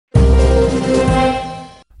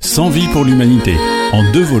100 vies pour l'humanité,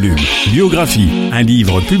 en 2 volumes. Biographie, un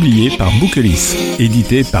livre publié par Bouquelis,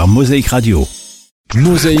 édité par Mosaïque Radio.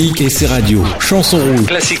 Mosaïque et ses radios. Chanson rouge.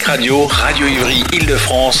 Classique radio, Radio Ivry,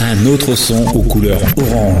 Île-de-France. Un autre son aux couleurs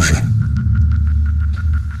orange.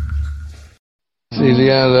 Il y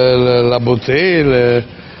a la beauté,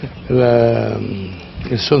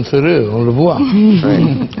 ils sont heureux, on le voit.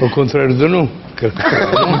 Au contraire de nous.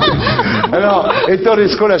 Alors, Etorre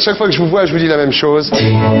Scola, à chaque fois que je vous vois, je vous dis la même chose.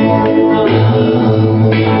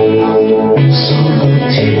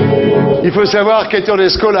 Il faut savoir qu'Etorre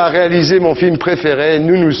Scola a réalisé mon film préféré,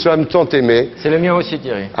 Nous nous sommes tant aimés. C'est le mien aussi,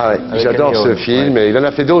 Thierry. Ah ouais, j'adore ce film. Et il en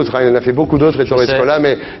a fait d'autres, il en a fait beaucoup d'autres, Etorre Scola,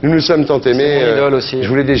 mais Nous nous sommes tant aimés. C'est mon idole aussi. Je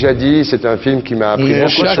vous l'ai déjà dit, c'est un film qui m'a appris beaucoup de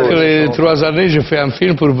choses. Chaque 3 années, je fais un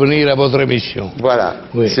film pour venir à votre émission. Voilà,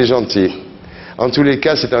 oui. C'est gentil. En tous les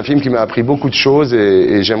cas, c'est un film qui m'a appris beaucoup de choses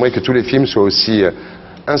et j'aimerais que tous les films soient aussi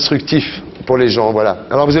instructifs pour les gens, voilà.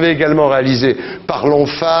 Alors vous avez également réalisé Parlons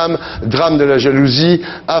femmes, Drame de la jalousie,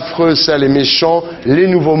 Affreux, sale et méchant, Les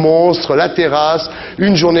nouveaux monstres, La terrasse,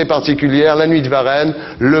 Une journée particulière, La nuit de Varennes,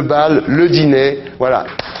 Le bal, Le dîner, voilà.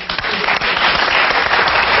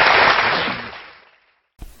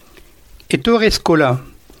 Etorre Scola.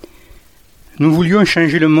 Nous voulions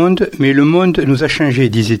changer le monde, mais le monde nous a changé,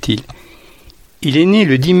 disait-il. Il est né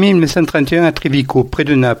le 10 mai 1931 à Trevico, près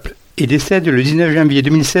de Naples, et décède le 19 janvier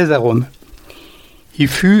 2016 à Rome. Il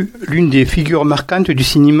fut l'une des figures marquantes du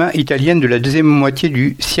cinéma italien de la deuxième moitié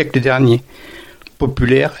du siècle dernier.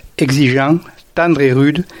 Populaire, exigeant, tendre et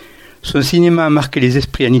rude, son cinéma a marqué les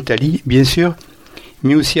esprits en Italie, bien sûr,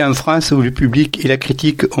 mais aussi en France où le public et la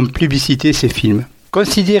critique ont plébiscité ses films.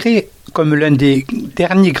 Considéré comme l'un des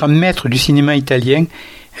derniers grands maîtres du cinéma italien,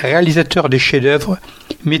 réalisateur de chefs-d'œuvre,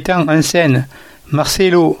 mettant en scène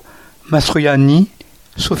Marcello Mastroianni,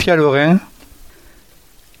 Sofia Loren,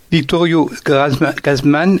 Vittorio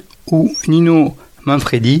Gassman ou Nino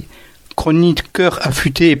Manfredi, chroniqueur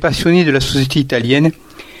affûté et passionné de la société italienne,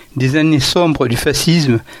 des années sombres du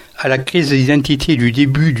fascisme à la crise d'identité du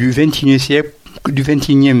début du XXIe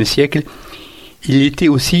siècle, il était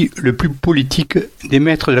aussi le plus politique des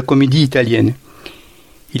maîtres de la comédie italienne.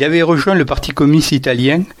 Il avait rejoint le Parti communiste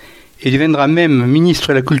italien et deviendra même ministre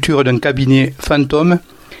de la Culture d'un cabinet fantôme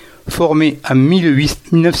formé en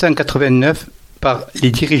 1989 par les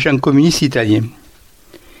dirigeants communistes italiens.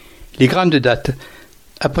 Les grandes dates.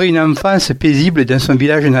 Après une enfance paisible dans son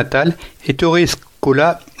village natal, Etorre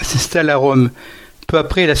Scola s'installe à Rome, peu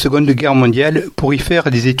après la Seconde Guerre mondiale, pour y faire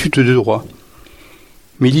des études de droit.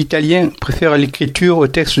 Mais l'italien préfère l'écriture au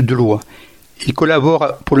texte de loi. Il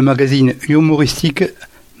collabore pour le magazine humoristique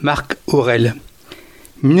Marc Aurel.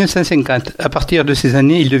 1950, à partir de ces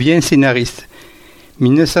années, il devient scénariste.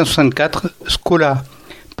 1964, Scola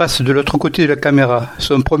passe de l'autre côté de la caméra.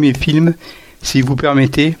 Son premier film, si vous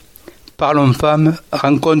permettez, Parlons femmes,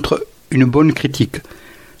 rencontre une bonne critique.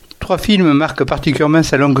 3 films marquent particulièrement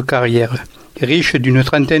sa longue carrière, riche d'une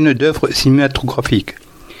trentaine d'œuvres cinématographiques.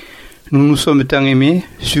 Nous nous sommes tant aimés,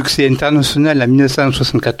 succès international en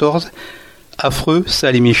 1974, Affreux,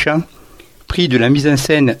 sale et méchant, prix de la mise en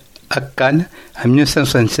scène à Cannes en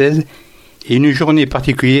 1976 et Une journée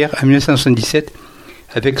particulière en 1977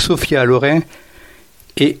 avec Sofia Loren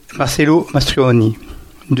et Marcello Mastroianni,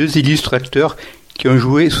 2 illustres acteurs qui ont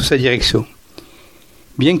joué sous sa direction.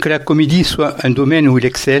 Bien que la comédie soit un domaine où il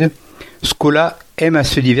excelle, Scola aime à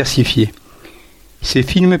se diversifier. Ses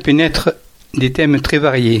films pénètrent des thèmes très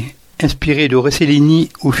variés, inspirés de Rossellini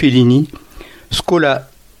ou Fellini. Scola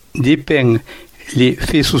dépeint les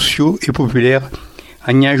faits sociaux et populaires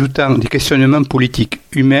en y ajoutant des questionnements politiques,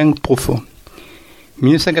 humains profonds.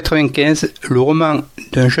 1995, le roman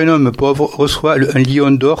d'un jeune homme pauvre reçoit un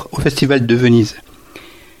lion d'or au Festival de Venise.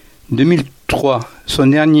 2003, son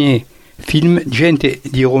dernier film, Gente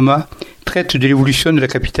di Roma, traite de l'évolution de la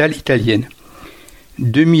capitale italienne.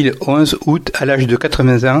 2011, août, à l'âge de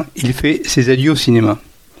 80 ans, il fait ses adieux au cinéma.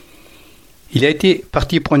 Il a été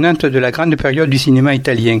partie prenante de la grande période du cinéma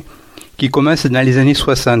italien, qui commence dans les années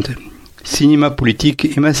 60. Cinéma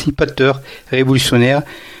politique, émancipateur, révolutionnaire,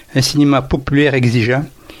 un cinéma populaire exigeant,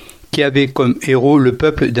 qui avait comme héros le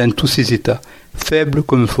peuple dans tous ses états, faible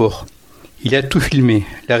comme fort. Il a tout filmé,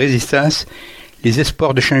 la résistance, les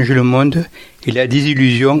espoirs de changer le monde et la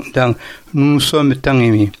désillusion dans Nous nous sommes tant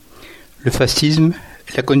aimés. Le fascisme,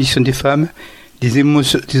 la condition des femmes, des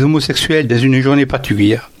homosexuels dans une journée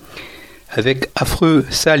particulière. Avec Affreux,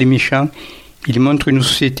 sale et méchant, il montre une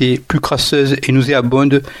société plus crasseuse et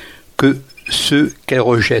nauséabonde que ceux qu'elle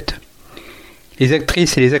rejette. Les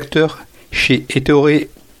actrices et les acteurs chez Etorre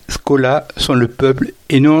Scola sont le peuple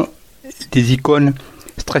et non des icônes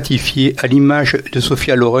stratifiés à l'image de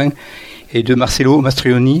Sophia Loren et de Marcello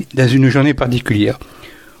Mastroianni dans une journée particulière,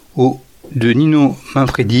 ou de Nino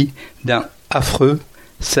Manfredi dans Affreux,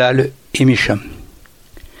 sale et méchant.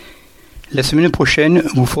 La semaine prochaine,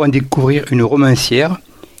 vous ferons découvrir une romancière,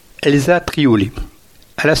 Elsa Triolet.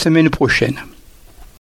 À la semaine prochaine.